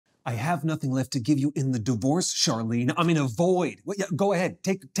I have nothing left to give you in the divorce, Charlene. I'm in a void. Well, yeah, go ahead,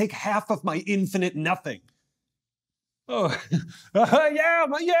 take half of my infinite nothing. Oh, yeah,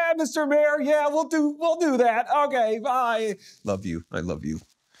 Mr. Mayor, yeah, we'll do that. Okay, bye. Love you, I love you.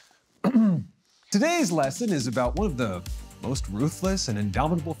 Today's lesson is about one of the most ruthless and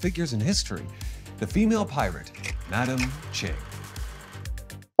indomitable figures in history, the female pirate, Madame Ching.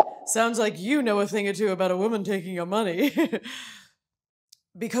 Sounds like you know a thing or two about a woman taking your money.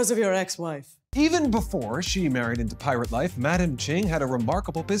 Because of your ex-wife. Even before she married into pirate life, Madame Ching had a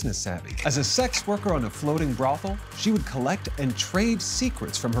remarkable business savvy. As a sex worker on a floating brothel, she would collect and trade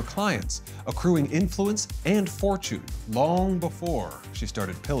secrets from her clients, accruing influence and fortune long before she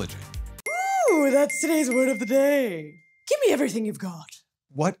started pillaging. Ooh, that's today's word of the day. Give me everything you've got.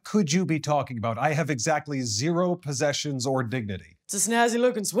 What could you be talking about? I have exactly 0 possessions or dignity. It's a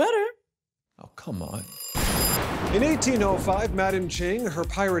snazzy-looking sweater. Oh, come on. In 1805, Madame Ching, her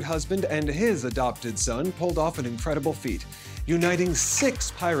pirate husband, and his adopted son pulled off an incredible feat, uniting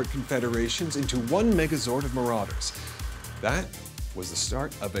 6 pirate confederations into one megazord of marauders. That was the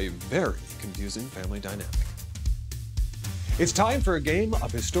start of a very confusing family dynamic. It's time for a game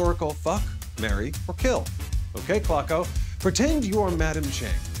of historical fuck, marry, or kill. Okay, Clocko, pretend you're Madame Ching.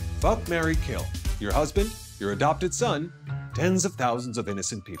 Fuck, marry, kill. Your husband, your adopted son, tens of thousands of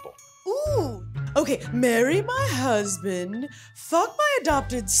innocent people. Ooh. Okay, marry my husband, fuck my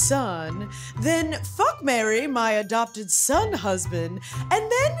adopted son, then fuck marry my adopted son husband,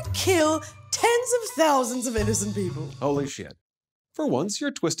 and then kill tens of thousands of innocent people. Holy shit. For once,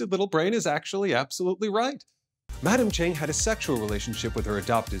 your twisted little brain is actually absolutely right. Madame Ching had a sexual relationship with her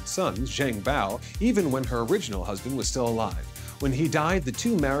adopted son, Zhang Bao, even when her original husband was still alive. When he died, the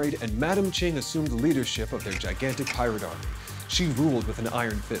two married, and Madame Ching assumed the leadership of their gigantic pirate army. She ruled with an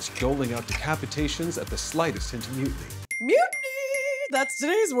iron fist, doling out decapitations at the slightest hint of mutiny. Mutiny! That's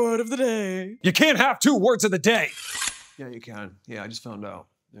today's word of the day. You can't have 2 words of the day! Yeah, you can. Yeah, I just found out.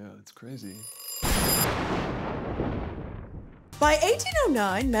 Yeah, it's crazy. By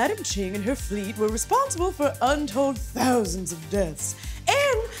 1809, Madame Ching and her fleet were responsible for untold thousands of deaths,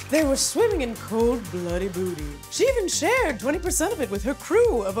 and they were swimming in cold, bloody booty. She even shared 20% of it with her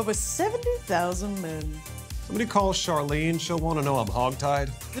crew of over 70,000 men. Somebody call Charlene, she'll want to know I'm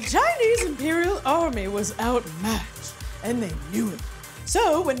hogtied. The Chinese Imperial Army was outmatched, and they knew it.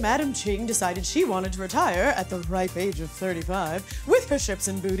 So when Madame Ching decided she wanted to retire at the ripe age of 35 with her ships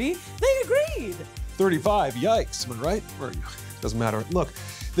and booty, they agreed. 35, yikes, am I right? Or, doesn't matter. Look,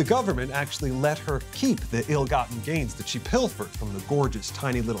 the government actually let her keep the ill-gotten gains that she pilfered from the gorgeous,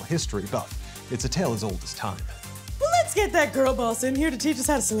 tiny little history buff. It's a tale as old as time. Well, let's get that girl boss in here to teach us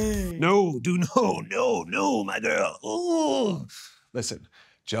how to slay. No, no, my girl. Ooh. Listen,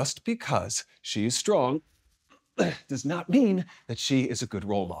 just because she's strong does not mean that she is a good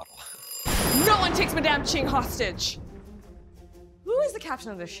role model. No one takes Madame Ching hostage. Who is the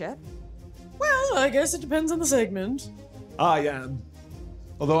captain of this ship? Well, I guess it depends on the segment. I am.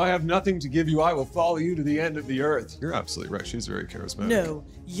 Although I have nothing to give you, I will follow you to the end of the earth. You're absolutely right. She's very charismatic. No,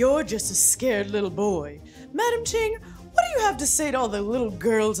 you're just a scared little boy. Madame Ching, what do you have to say to all the little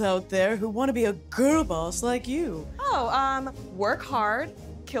girls out there who want to be a girl boss like you? Oh, work hard,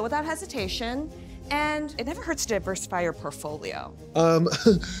 kill without hesitation, and it never hurts to diversify your portfolio.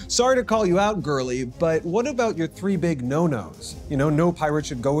 Sorry to call you out, girly, but what about your 3 big no-nos? You know, no pirate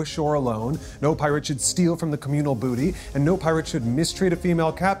should go ashore alone, no pirate should steal from the communal booty, and no pirate should mistreat a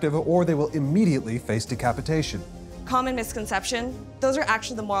female captive or they will immediately face decapitation. Common misconception, those are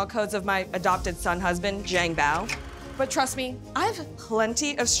actually the moral codes of my adopted son husband, Zhang Bao. But trust me, I have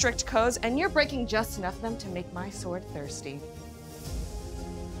plenty of strict codes, and you're breaking just enough of them to make my sword thirsty.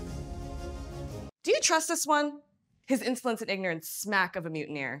 Do you trust this one? His insolence and ignorance smack of a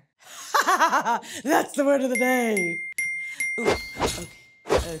mutineer. That's the word of the day. Ooh,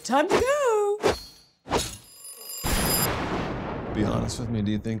 okay, time to go. Be honest with me,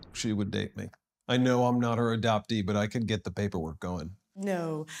 do you think she would date me? I know I'm not her adoptee, but I could get the paperwork going.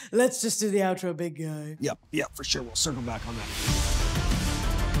 No, let's just do the outro, big guy. Yep, for sure. We'll circle back on that.